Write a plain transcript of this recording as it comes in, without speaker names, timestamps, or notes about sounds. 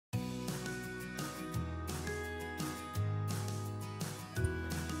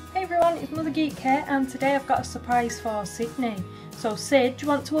Hey everyone, it's MotherGeek here, and today I've got a surprise for Sydney. So Sid, do you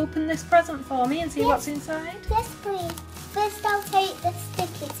want to open this present for me and see what's inside? Yes please. First I'll take the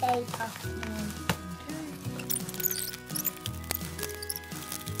sticky tape off.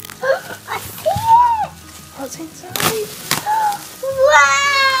 Okay. I see it! What's inside? Wow!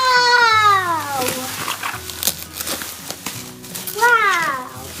 Wow!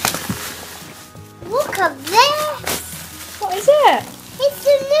 Look at this! What is it? It's a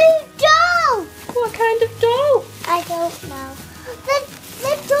new doll! What kind of doll? I don't know.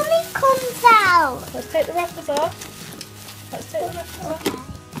 The dummy comes out. Let's take the wrappers off. Let's take the wrappers off.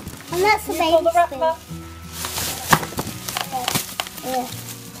 And that's a baby pull the wrapper. Yeah.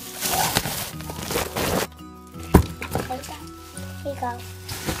 Here you go.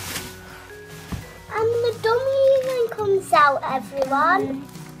 And the dummy even comes out, everyone.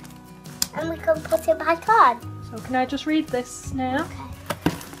 And we can put it back on. So can I just read this now? Okay.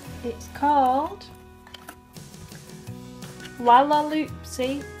 It's called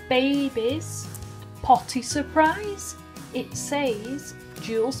Lalaloopsy Babies Potty Surprise. It says,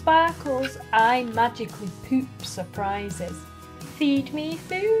 Jewel Sparkles, I magically poop surprises. Feed me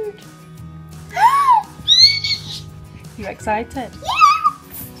food. You excited?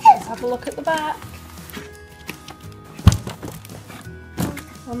 Yes! Let's have a look at the back.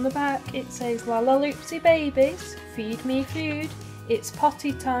 On the back it says Lalaloopsy Babies, feed me food. It's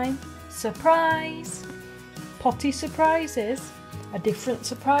potty time. Surprise! Potty surprises. A different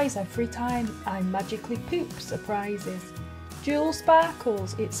surprise every time. I magically poop surprises. Jewel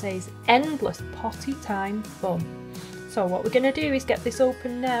Sparkles. It says endless potty time fun. So what we're going to do is get this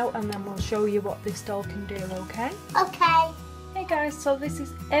open now and then we'll show you what this doll can do, okay? Okay. Hey guys, so this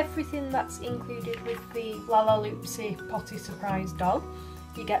is everything that's included with the Lalaloopsy Potty Surprise doll.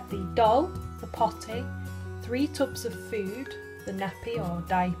 You get the doll, the potty, 3 tubs of food, the nappy or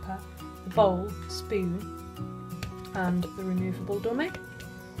diaper, the bowl, spoon, and the removable dummy.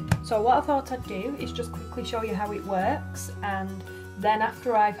 So what I thought I'd do is just quickly show you how it works, and then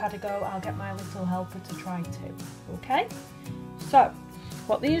after I've had a go I'll get my little helper to try too, okay? So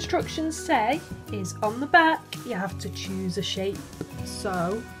what the instructions say is on the back you have to choose a shape.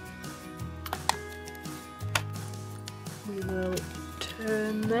 So we will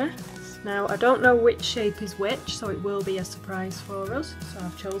turn this. Now I don't know which shape is which, so it will be a surprise for us. So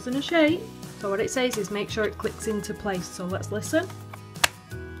I've chosen a shape. So what it says is make sure it clicks into place. So let's listen.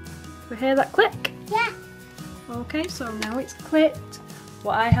 We hear that click? Yeah. Okay, so now it's clicked.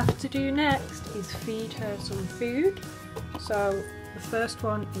 What I have to do next is feed her some food. So the first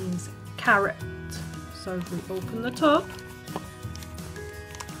one is carrot. So if we open the tub,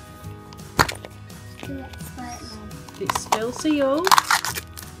 it's still sealed.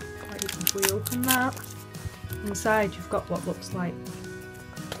 If we open that, inside you've got what looks like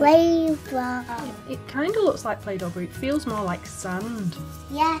Play-Doh. It kind of looks like Play-Doh, but it feels more like sand.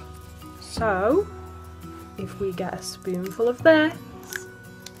 Yeah. So if we get a spoonful of this,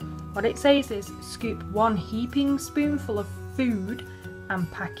 what it says is scoop 1 heaping spoonful of food and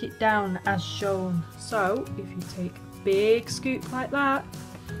pack it down as shown. So if you take a big scoop like that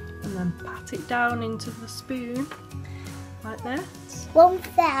and then pat it down into the spoon like this. One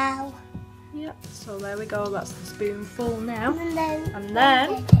fell. Yep, so there we go, that's the spoonful now. And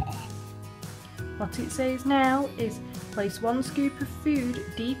then what it says now is place 1 scoop of food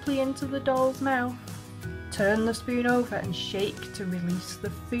deeply into the doll's mouth. Turn the spoon over and shake to release the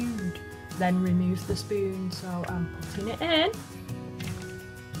food. Then remove the spoon. So I'm putting it in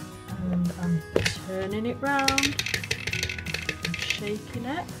and I'm turning it round and shaking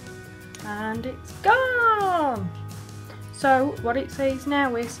it and it's gone. So what it says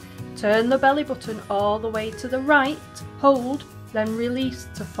now is turn the belly button all the way to the right, hold, then release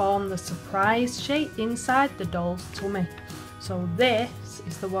to form the surprise shape inside the doll's tummy. So this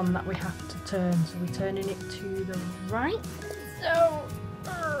is the one that we have to turn. So we're turning it to the right. So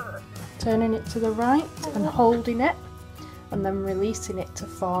turning it to the right and holding it and then releasing it to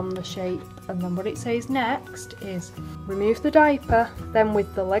form the shape. And then what it says next is remove the diaper, then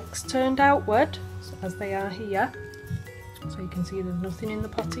with the legs turned outward, as they are here. So you can see there's nothing in the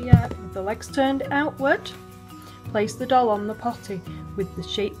potty yet. With the legs turned outward, place the doll on the potty with the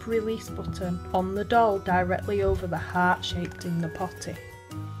shape release button on the doll directly over the heart shaped in the potty.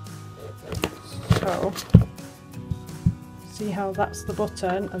 So, see how that's the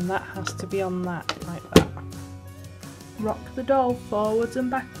button and that has to be on that, like that. Rock the doll forwards and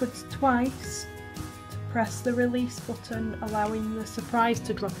backwards twice to press the release button, allowing the surprise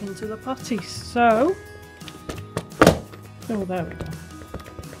to drop into the potty. So, oh, there we go.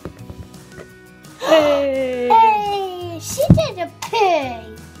 Hey! She did a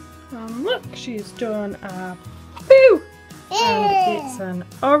poo! And look, she's done a boo! And it's an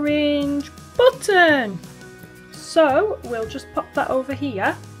orange button. So we'll just pop that over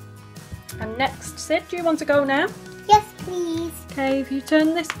here. And next, Sid, do you want to go now? Yes, please. Okay, if you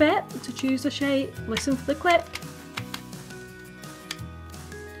turn this bit to choose a shape, listen for the click.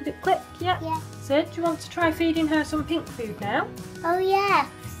 Did it click? Yeah. Yeah. Sid, do you want to try feeding her some pink food now? Oh, yes.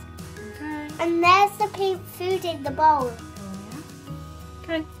 Okay. And there's the pink food in the bowl. Oh, yeah.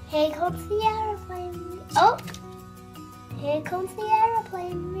 Okay. Here comes the aeroplane. Oh! Here comes the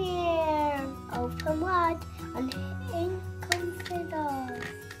aeroplane. Here. Open wide. And in comes the door.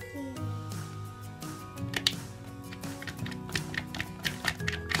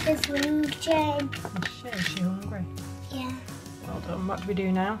 There's Wing Jane. Is she hungry? Yeah. Well done. What do we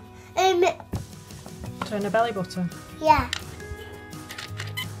do now? Turn her belly button. Yeah.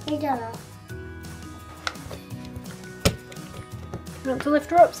 You do. You want to lift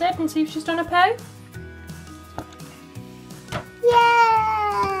her up, Sid, and see if she's done a poo?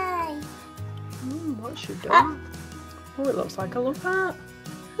 Yay! What's she done? Oh, it looks like a love heart.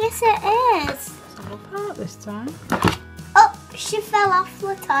 Yes, it is. It's a love heart this time. Oh, she fell off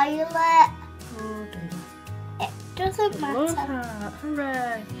the toilet. Oh dear. It doesn't Love matter. heart.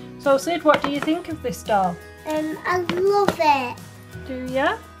 Hooray. So, Sid, what do you think of this doll? I love it. Do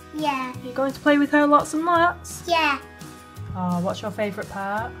ya? Yeah. You're going to play with her lots and lots? Yeah. Oh, what's your favourite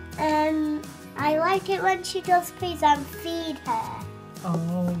part? I like it when she does please and feed her.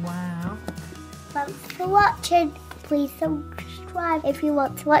 Oh, wow. Thanks for watching. Please subscribe if you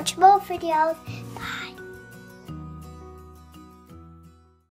want to watch more videos. Bye.